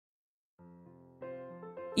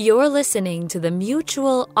You're listening to the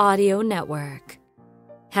Mutual Audio Network.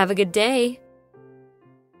 Have a good day.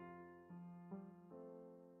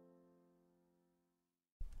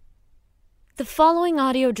 The following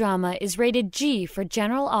audio drama is rated G for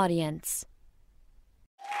general audience.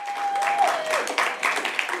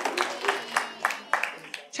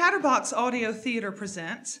 Chatterbox Audio Theater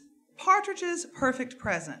presents Partridge's Perfect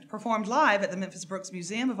Present, performed live at the Memphis Brooks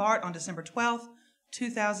Museum of Art on December 12th,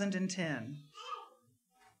 2010.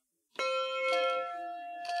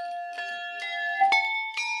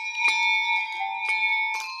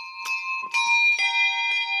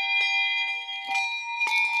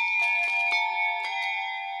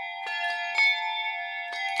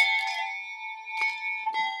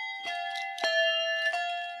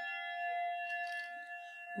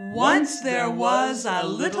 Once there was a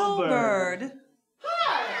little bird.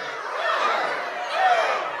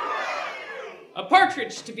 A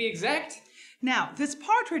partridge, to be exact. Now, this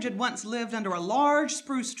partridge had once lived under a large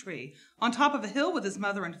spruce tree on top of a hill with his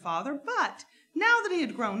mother and father, but now that he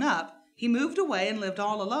had grown up, he moved away and lived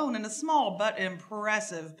all alone in a small but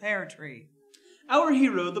impressive pear tree. Our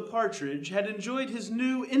hero, the partridge, had enjoyed his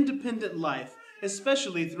new independent life,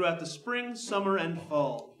 especially throughout the spring, summer, and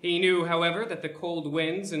fall. He knew, however, that the cold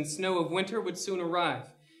winds and snow of winter would soon arrive.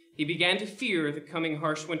 He began to fear the coming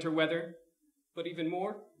harsh winter weather, but even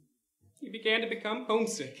more, he began to become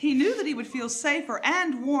homesick. He knew that he would feel safer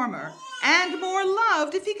and warmer and more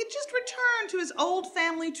loved if he could just return to his old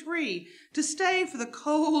family tree to stay for the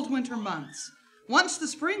cold winter months. Once the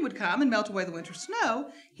spring would come and melt away the winter snow,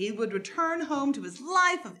 he would return home to his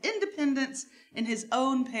life of independence in his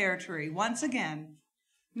own pear tree once again.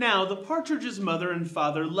 Now, the partridge's mother and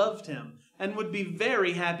father loved him and would be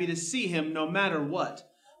very happy to see him no matter what.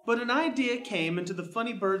 But an idea came into the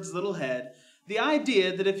funny bird's little head, the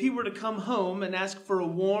idea that if he were to come home and ask for a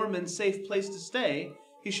warm and safe place to stay,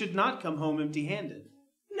 he should not come home empty-handed.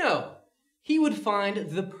 No, he would find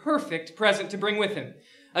the perfect present to bring with him.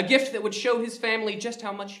 A gift that would show his family just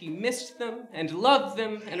how much he missed them and loved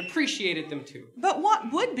them and appreciated them too. But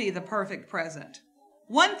what would be the perfect present?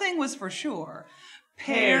 One thing was for sure.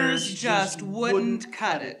 Pears just wouldn't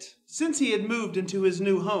cut it. Since he had moved into his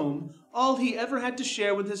new home, all he ever had to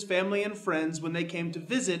share with his family and friends when they came to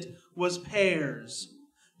visit was pears.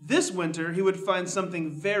 This winter, he would find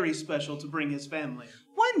something very special to bring his family.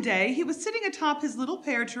 One day, he was sitting atop his little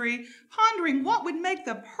pear tree, pondering what would make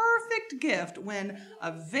the perfect gift when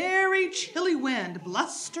a very chilly wind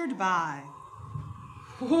blustered by.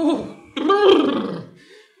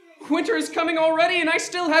 Winter is coming already, and I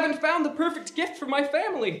still haven't found the perfect gift for my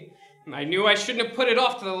family. I knew I shouldn't have put it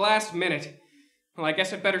off to the last minute. Well, I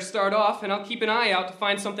guess I'd better start off, and I'll keep an eye out to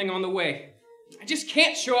find something on the way. I just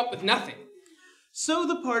can't show up with nothing. So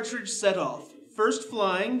the partridge set off, first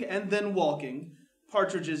flying and then walking.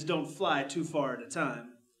 Partridges don't fly too far at a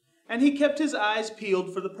time. And he kept his eyes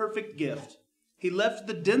peeled for the perfect gift. He left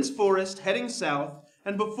the dense forest heading south,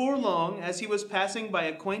 and before long, as he was passing by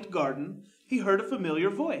a quaint garden, he heard a familiar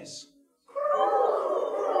voice.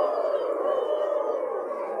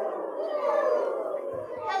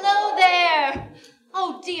 Hello there!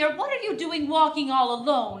 Oh dear, what are you doing walking all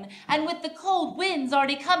alone, and with the cold winds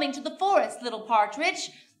already coming to the forest, little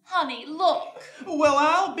partridge? Honey, look. Well,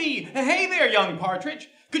 I'll be. Hey there, young partridge.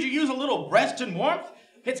 Could you use a little rest and warmth?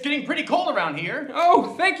 It's getting pretty cold around here.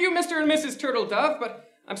 Oh, thank you, Mr. and Mrs. Turtle Dove, but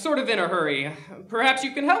I'm sort of in a hurry. Perhaps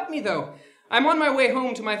you can help me, though. I'm on my way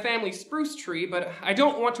home to my family's spruce tree, but I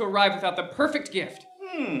don't want to arrive without the perfect gift.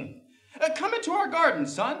 Come into our garden,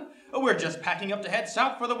 son. We're just packing up to head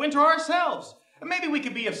south for the winter ourselves. Maybe we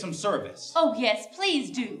could be of some service. Oh yes,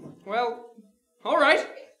 please do. Well, all right.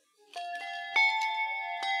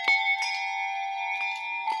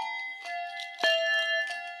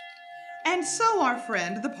 And so our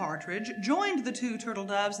friend, the partridge, joined the two turtle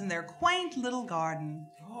doves in their quaint little garden.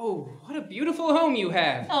 Oh, what a beautiful home you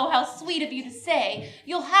have. Oh, how sweet of you to say.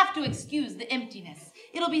 You'll have to excuse the emptiness.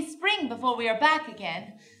 It'll be spring before we are back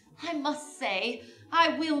again. I must say,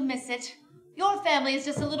 I will miss it. Your family is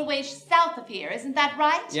just a little ways south of here, isn't that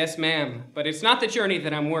right? Yes, ma'am, but it's not the journey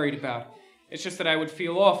that I'm worried about. It's just that I would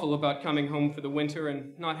feel awful about coming home for the winter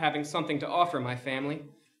and not having something to offer my family.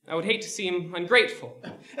 I would hate to seem ungrateful.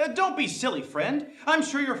 Don't be silly, friend. I'm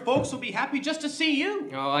sure your folks will be happy just to see you.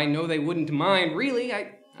 Oh, I know they wouldn't mind, really.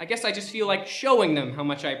 I guess I just feel like showing them how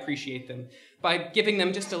much I appreciate them by giving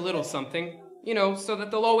them just a little something. You know, so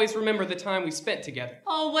that they'll always remember the time we spent together.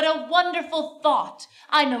 Oh, what a wonderful thought.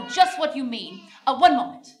 I know just what you mean. One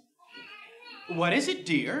moment. What is it,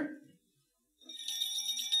 dear?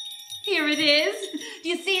 Here it is. Do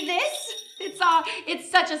you see this?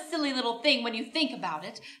 It's such a silly little thing when you think about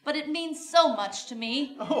it, but it means so much to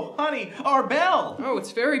me. Oh, honey, our bell. Oh,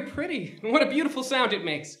 it's very pretty. What a beautiful sound it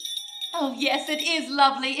makes. Oh, yes, it is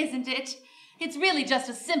lovely, isn't it? It's really just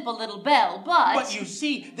a simple little bell, but... But you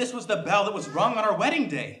see, this was the bell that was rung on our wedding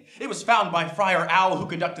day. It was found by Friar Owl who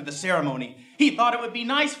conducted the ceremony. He thought it would be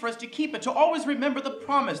nice for us to keep it, to always remember the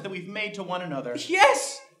promise that we've made to one another.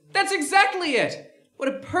 Yes! That's exactly it! What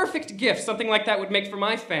a perfect gift something like that would make for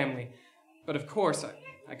my family. But of course,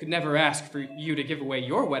 I could never ask for you to give away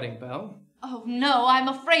your wedding bell. Oh, no, I'm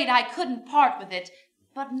afraid I couldn't part with it.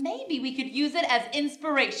 But maybe we could use it as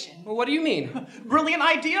inspiration. Well, what do you mean? Brilliant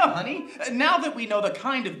idea, honey. Now that we know the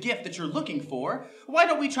kind of gift that you're looking for, why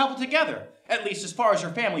don't we travel together? At least as far as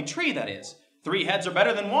your family tree, that is. 3 heads are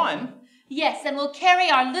better than 1. Yes, and we'll carry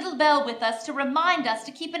our little bell with us to remind us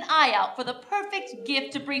to keep an eye out for the perfect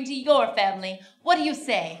gift to bring to your family. What do you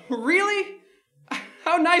say? Really?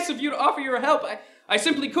 How nice of you to offer your help. I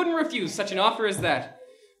simply couldn't refuse such an offer as that.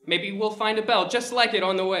 Maybe we'll find a bell just like it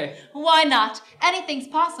on the way. Why not? Anything's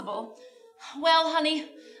possible. Well, honey,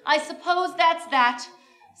 I suppose that's that.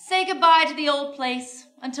 Say goodbye to the old place.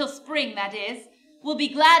 Until spring, that is. We'll be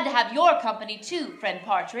glad to have your company too, friend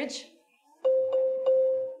Partridge.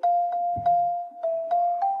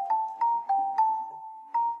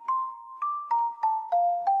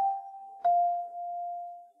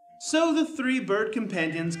 So the 3 bird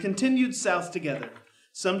companions continued south together,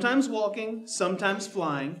 sometimes walking, sometimes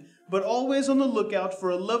flying, but always on the lookout for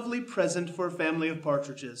a lovely present for a family of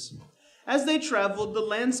partridges. As they traveled, the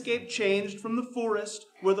landscape changed from the forest,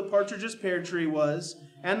 where the partridge's pear tree was,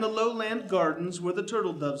 and the lowland gardens where the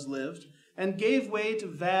turtle doves lived, and gave way to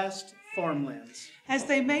vast farmlands. As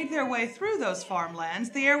they made their way through those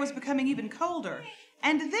farmlands, the air was becoming even colder.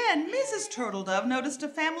 And then Mrs. Turtledove noticed a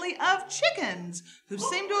family of chickens who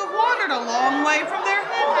seemed to have wandered a long way from their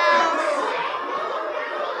hen house.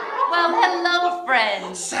 Well, hello,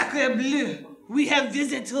 friends. Sacre bleu, we have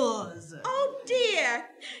visitors. Oh, dear.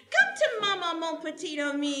 Come to Mama, mon petit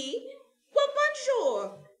ami. Well,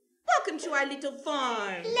 bonjour. Welcome to our little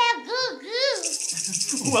farm. La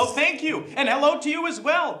goo-goo. Well, thank you, and hello to you as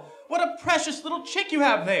well. What a precious little chick you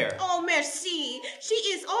have there. Oh, merci. She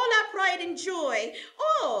is all our pride and joy.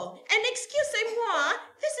 Oh, and excusez-moi,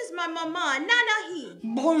 this is my mama, Nanahi.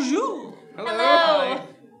 Bonjour. Hello. Hello.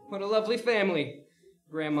 What a lovely family.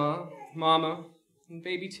 Grandma, Mama, and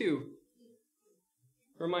baby too.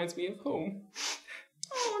 Reminds me of home.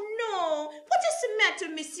 Oh, no. What is the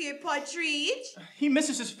matter, Monsieur Partridge? He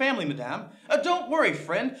misses his family, madame. Don't worry,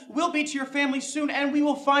 friend. We'll be to your family soon, and we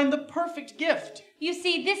will find the perfect gift. You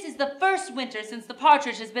see, this is the first winter since the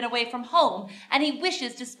partridge has been away from home, and he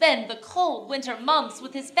wishes to spend the cold winter months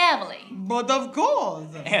with his family. But of course.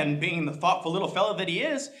 And being the thoughtful little fellow that he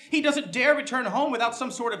is, he doesn't dare return home without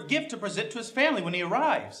some sort of gift to present to his family when he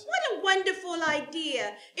arrives. What a wonderful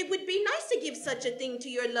idea. It would be nice to give such a thing to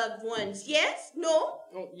your loved ones, yes? No?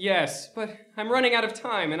 Oh, yes, but I'm running out of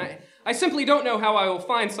time, and I simply don't know how I will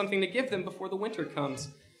find something to give them before the winter comes.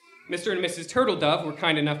 Mr. and Mrs. Turtledove were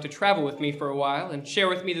kind enough to travel with me for a while and share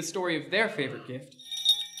with me the story of their favorite gift.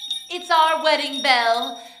 It's our wedding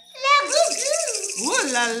bell. La goo-goo.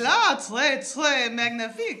 Ooh la la, très, très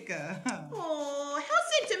magnifique. Oh,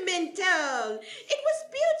 how sentimental. It was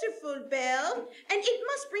beautiful, Belle, and it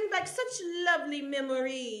must bring back such lovely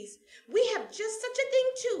memories. We have just such a thing,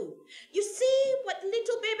 too. You see what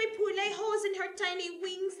little baby poulet holds in her tiny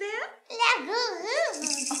wings there? La goo-goo.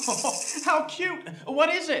 Oh, how cute. What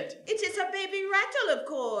is it? It is her baby rattle, of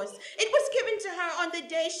course. It was given to her on the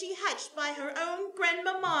day she hatched by her own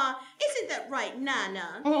grandmama. Isn't that right,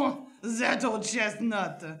 Nana? Oh, that old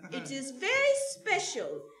chestnut. It is very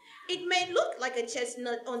special. It may look like a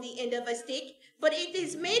chestnut on the end of a stick, but it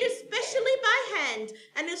is made especially by hand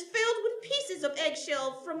and is filled with pieces of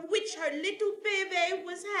eggshell from which her little baby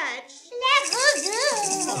was hatched.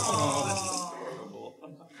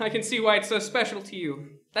 I can see why it's so special to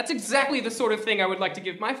you. That's exactly the sort of thing I would like to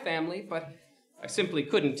give my family, but I simply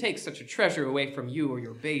couldn't take such a treasure away from you or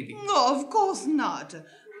your baby. No, of course not.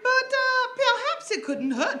 But perhaps it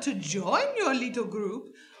couldn't hurt to join your little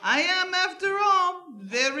group. I am, after all,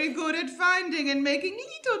 very good at finding and making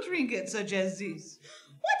little trinkets such as this.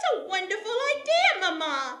 What a wonderful idea,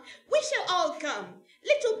 Mama! We shall all come.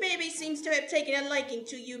 Little baby seems to have taken a liking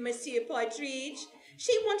to you, Monsieur Partridge.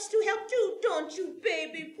 She wants to help too, don't you,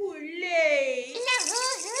 baby poulet?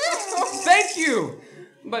 Oh, thank you!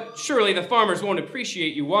 But surely the farmers won't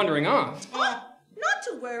appreciate you wandering off. Oh, not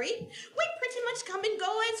to worry. We pretty much come and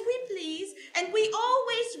go as we please, and we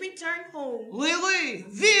always return home. Oui, oui,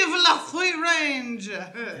 vive la free range!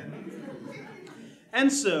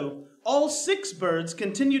 And so, All 6 birds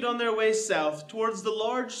continued on their way south towards the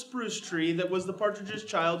large spruce tree that was the Partridge's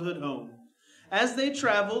childhood home. As they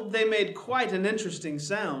traveled, they made quite an interesting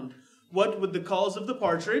sound. What would the calls of the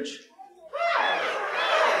partridge?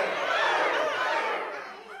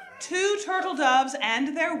 2 turtle doves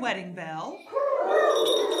and their wedding bell.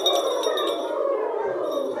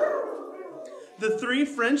 The 3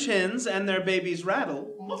 French hens and their baby's rattle.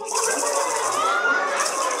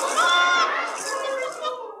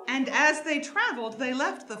 And as they traveled, they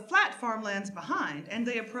left the flat farmlands behind, and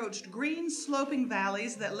they approached green, sloping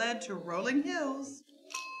valleys that led to rolling hills.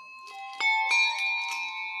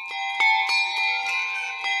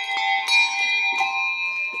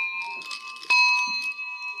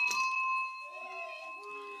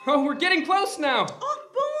 Oh, we're getting close now. Oh,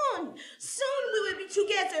 Boone! Soon we will be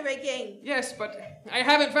together again. Yes, but I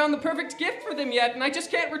haven't found the perfect gift for them yet, and I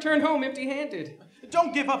just can't return home empty-handed.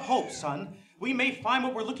 Don't give up hope, son. We may find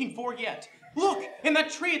what we're looking for yet. Look, in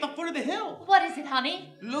that tree at the foot of the hill. What is it,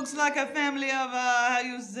 honey? Looks like a family of, how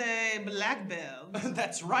you say, blackbells.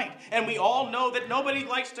 That's right. And we all know that nobody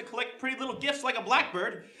likes to collect pretty little gifts like a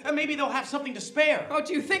blackbird. And maybe they'll have something to spare. Oh,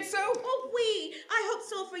 do you think so? Oh, oui. I hope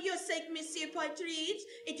so for your sake, Monsieur Partridge.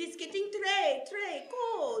 It is getting très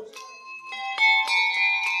cold.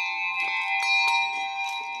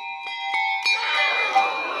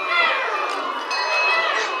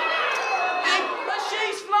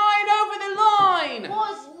 She's flying over the line!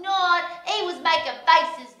 Was not. He was making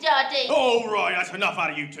faces, Daddy. All right, that's enough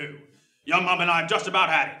out of you two. Your mum and I have just about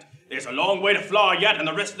had it. There's a long way to fly yet, and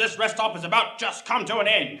this rest stop is about just come to an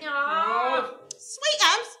end.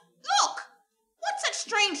 Sweetums, look! What's that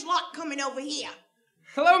strange lot coming over here?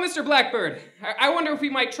 Hello, Mr. Blackbird. I wonder if we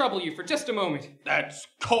might trouble you for just a moment. That's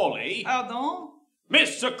Collie. Pardon?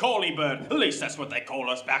 Mr. Colliebird. At least that's what they call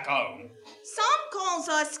us back home. Some calls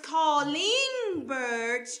us calling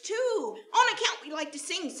birds, too, on account we like to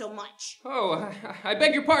sing so much. Oh, I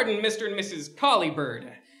beg your pardon, Mr. and Mrs. Collybird.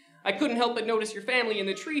 I couldn't help but notice your family in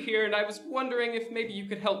the tree here, and I was wondering if maybe you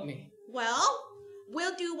could help me. Well,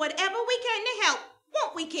 we'll do whatever we can to help,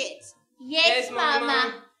 won't we, kids? Yes, Yes, Mama.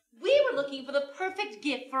 Mama. We were looking for the perfect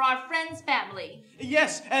gift for our friend's family.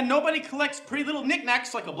 Yes, and nobody collects pretty little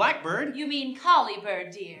knickknacks like a blackbird. You mean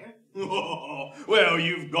Collybird, dear. Well,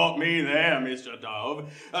 you've got me there, Mr.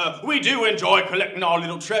 Dove. We do enjoy collecting our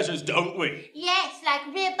little treasures, don't we? Yes, like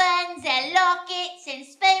ribbons and lockets and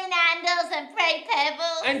spoon handles and braid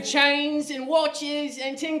pebbles. And chains and watches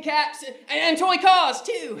and tin caps and toy cars,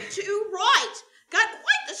 too. Too right. Got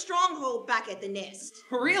quite the stronghold back at the nest.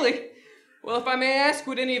 Really? Well, if I may ask,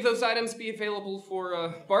 would any of those items be available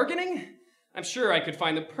for bargaining? I'm sure I could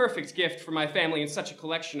find the perfect gift for my family in such a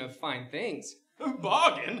collection of fine things.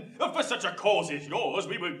 Bargain? For such a cause as yours,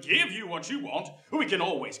 we will give you what you want. We can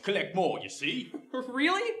always collect more, you see.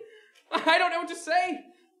 Really? I don't know what to say.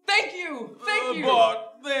 Thank you! Thank you!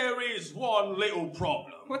 But there is one little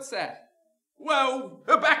problem. What's that? Well,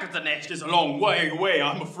 back at the nest is a long way away,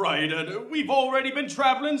 I'm afraid, and we've already been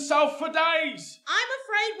traveling south for days. I'm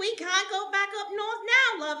afraid we can't go back up north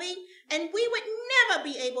now, lovey, and we would never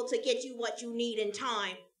be able to get you what you need in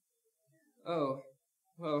time. Oh,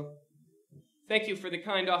 well, thank you for the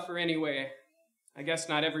kind offer anyway. I guess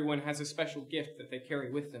not everyone has a special gift that they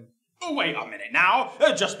carry with them. Oh, wait a minute now.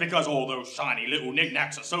 Just because all those shiny little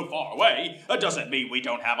knickknacks are so far away, doesn't mean we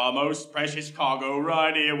don't have our most precious cargo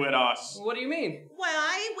right here with us. What do you mean?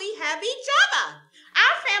 Why, we have each other.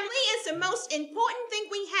 Our family is the most important thing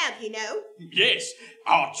we have, you know. Yes,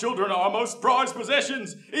 our children are our most prized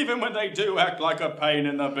possessions, even when they do act like a pain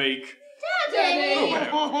in the beak. Daddy!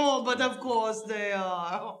 Oh, but of course they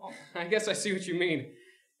are. I guess I see what you mean.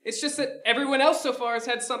 It's just that everyone else so far has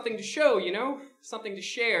had something to show, you know? Something to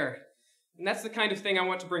share. And that's the kind of thing I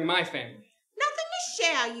want to bring my family. Nothing to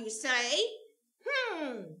share, you say?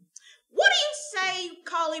 What do you say,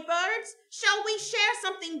 Collybirds? Shall we share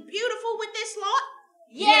something beautiful with this lot?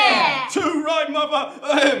 Yeah! Too right, Mother.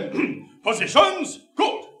 Positions?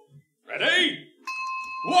 Good. Ready?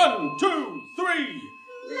 1, 2, 3.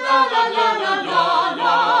 La la la la la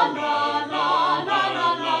la la la la la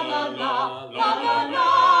la la la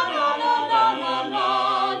la la la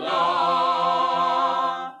la.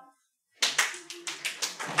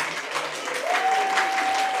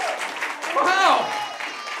 Wow!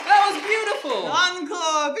 That was beautiful!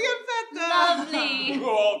 Encore, bien fait. Lovely.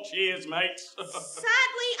 Oh, cheers, mates.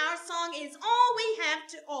 Sadly, our song is all we have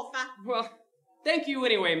to offer. Well, thank you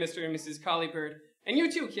anyway, Mr. and Mrs. Collybird. And you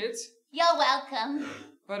too, kids. You're welcome.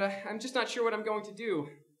 But I'm just not sure what I'm going to do.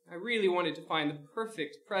 I really wanted to find the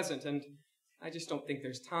perfect present, and I just don't think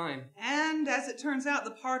there's time. And as it turns out,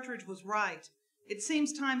 the partridge was right. It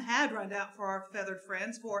seems time had run out for our feathered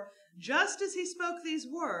friends, for just as he spoke these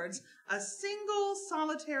words, a single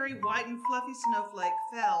solitary white and fluffy snowflake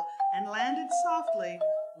fell and landed softly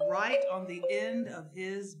right on the end of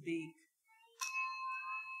his beak.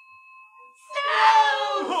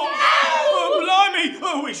 Oh, blimey!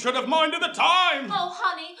 Oh, we should have minded the time! Oh,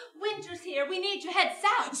 honey, winter's here. We need to head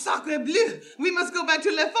south. Sacre bleu! We must go back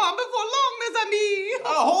to La Farm before long, mes amis!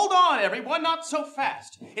 Hold on, everyone, not so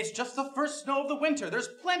fast. It's just the first snow of the winter. There's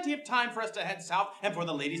plenty of time for us to head south and for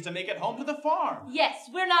the ladies to make it home to the farm. Yes,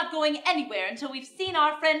 we're not going anywhere until we've seen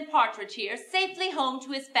our friend Partridge here safely home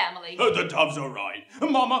to his family. The dove's all right.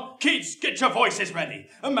 Mama, kids, get your voices ready.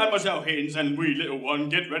 Mademoiselle Hens and wee little one,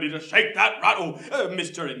 get ready to shake that rattle.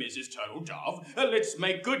 Mr. and Mrs. Turtle Dove, let's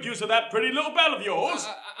make good use of that pretty little bell of yours.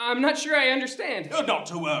 I'm not sure I understand. Not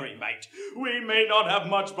to worry, mate. We may not have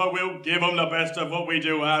much, but we'll give 'em the best of what we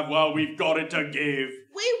do have while we've got it to give.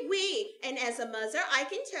 Oui. And as a mother, I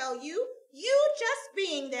can tell you, you just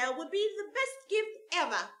being there would be the best gift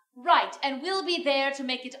ever. Right, and we'll be there to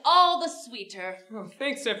make it all the sweeter. Oh,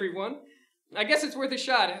 thanks, everyone. I guess it's worth a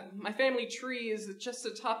shot. My family tree is just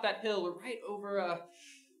atop that hill right over,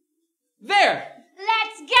 there!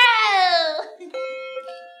 Let's go!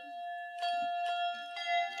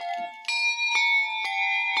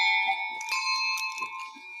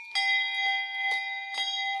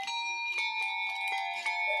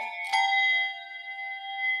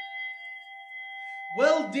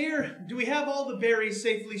 Well, dear, do we have all the berries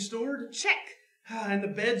safely stored? Check! And the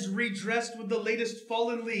beds redressed with the latest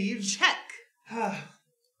fallen leaves? Check!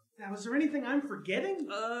 Now, is there anything I'm forgetting?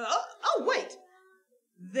 Wait!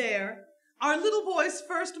 There. Our little boy's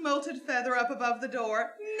first molted feather up above the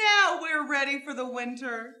door. Now we're ready for the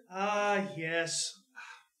winter. Yes.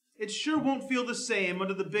 It sure won't feel the same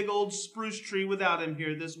under the big old spruce tree without him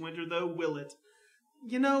here this winter, though, will it?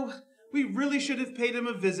 You know, we really should have paid him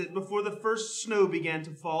a visit before the first snow began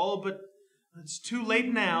to fall, but it's too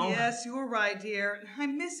late now. Yes, you're right, dear. I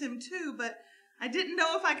miss him, too, but I didn't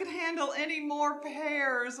know if I could handle any more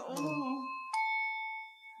pears. Oh.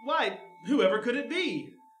 Why, whoever could it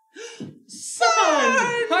be? Son!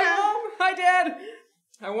 Hi, Mom! Hi, Dad!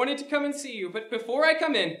 I wanted to come and see you, but before I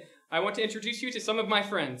come in, I want to introduce you to some of my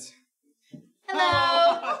friends. Hello!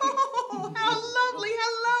 Oh, how lovely!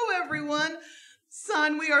 Hello, everyone!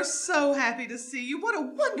 Son, we are so happy to see you. What a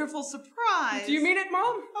wonderful surprise! Do you mean it,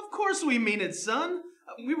 Mom? Of course we mean it, son.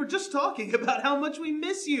 We were just talking about how much we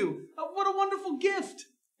miss you. What a wonderful gift.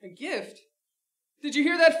 A gift? Did you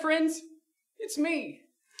hear that, friends? It's me.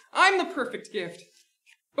 I'm the perfect gift.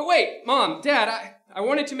 But wait, Mom, Dad, I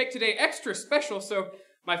wanted to make today extra special, so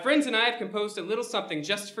my friends and I have composed a little something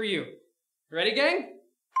just for you. Ready, gang?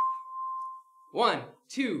 1,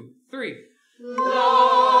 2, 3. La,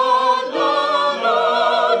 la, la,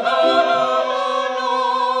 la, la, la,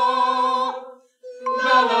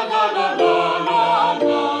 la, la, la,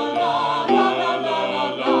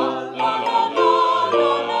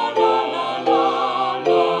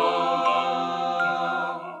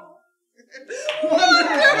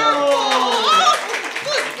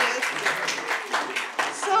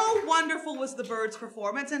 was the birds'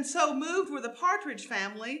 performance, and so moved were the Partridge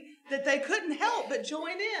family that they couldn't help but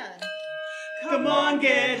join in. Come on,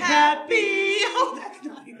 get happy. Oh, that's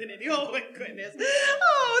not even any. Oh, my goodness.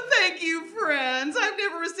 Oh, thank you, friends. I've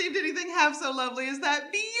never received anything half so lovely as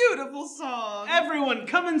that beautiful song. Everyone,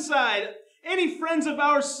 come inside. Any friends of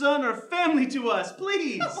our son are family to us,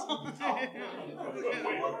 please.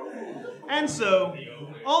 And so,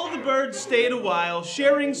 all the birds stayed a while,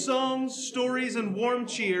 sharing songs, stories, and warm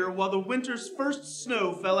cheer while the winter's first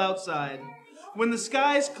snow fell outside. When the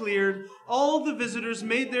skies cleared, all the visitors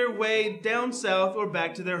made their way down south or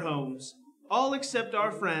back to their homes. All except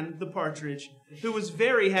our friend, the Partridge, who was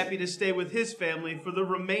very happy to stay with his family for the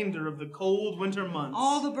remainder of the cold winter months.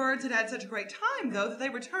 All the birds had had such a great time, though, that they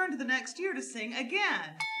returned the next year to sing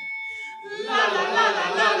again. La la la la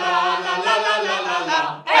la la la la la la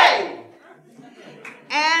la. Hey!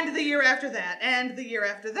 And the year after that, and the year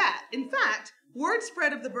after that. In fact, word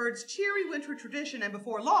spread of the birds' cheery winter tradition, and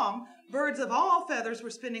before long, birds of all feathers were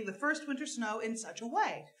spending the first winter snow in such a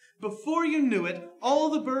way. Before you knew it, all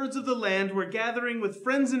the birds of the land were gathering with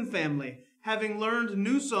friends and family, having learned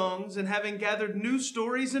new songs and having gathered new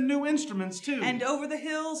stories and new instruments, too. And over the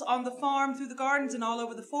hills, on the farm, through the gardens, and all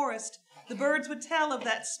over the forest, the birds would tell of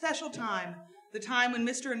that special time, the time when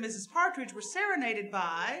Mr. and Mrs. Partridge were serenaded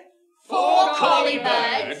by 4 collie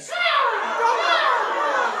birds,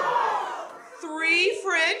 3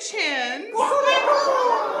 French hens,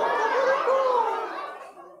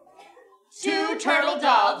 2 turtle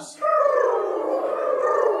doves,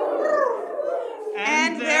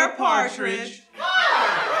 and their partridge.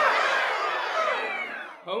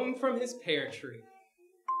 home from his pear tree.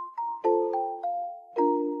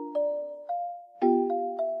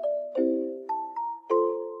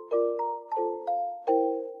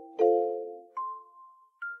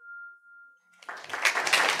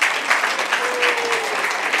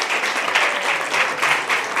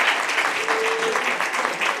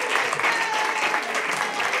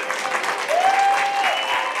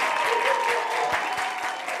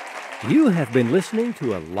 You have been listening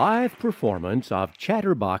to a live performance of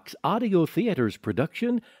Chatterbox Audio Theater's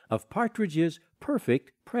production of Partridge's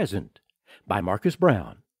Perfect Present by Marcus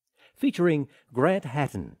Brown, featuring Grant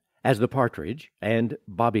Hatton as the Partridge and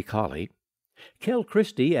Bobby Colley, Kel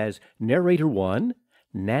Christie as Narrator 1,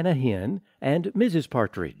 Nana Hen, and Mrs.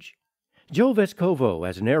 Partridge, Joe Vescovo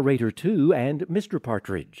as Narrator 2 and Mr.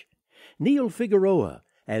 Partridge, Neil Figueroa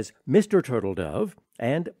as Mr. Turtledove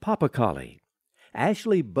and Papa Colley,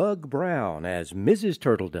 Ashley Bug Brown as Mrs.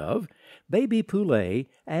 Turtledove, Baby Poulet,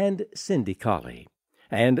 and Cindy Colley,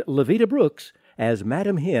 and Levita Brooks as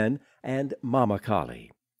Madam Hen and Mama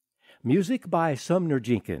Colley. Music by Sumner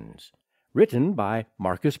Jenkins. Written by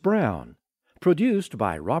Marcus Brown. Produced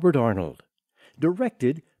by Robert Arnold.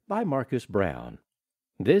 Directed by Marcus Brown.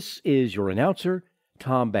 This is your announcer,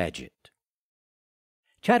 Tom Badgett.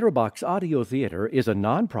 Chatterbox Audio Theater is a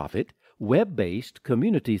nonprofit, web-based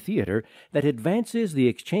community theater that advances the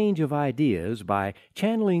exchange of ideas by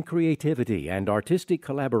channeling creativity and artistic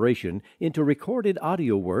collaboration into recorded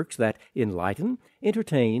audio works that enlighten,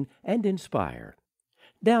 entertain, and inspire.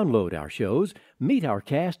 Download our shows, meet our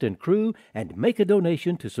cast and crew, and make a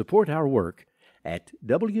donation to support our work at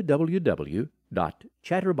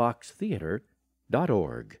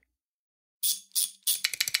www.chatterboxtheater.org.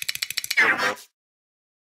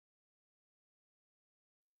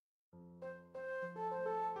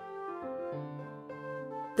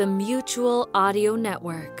 The Mutual Audio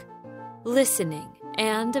Network. Listening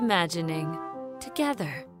and imagining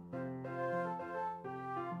together.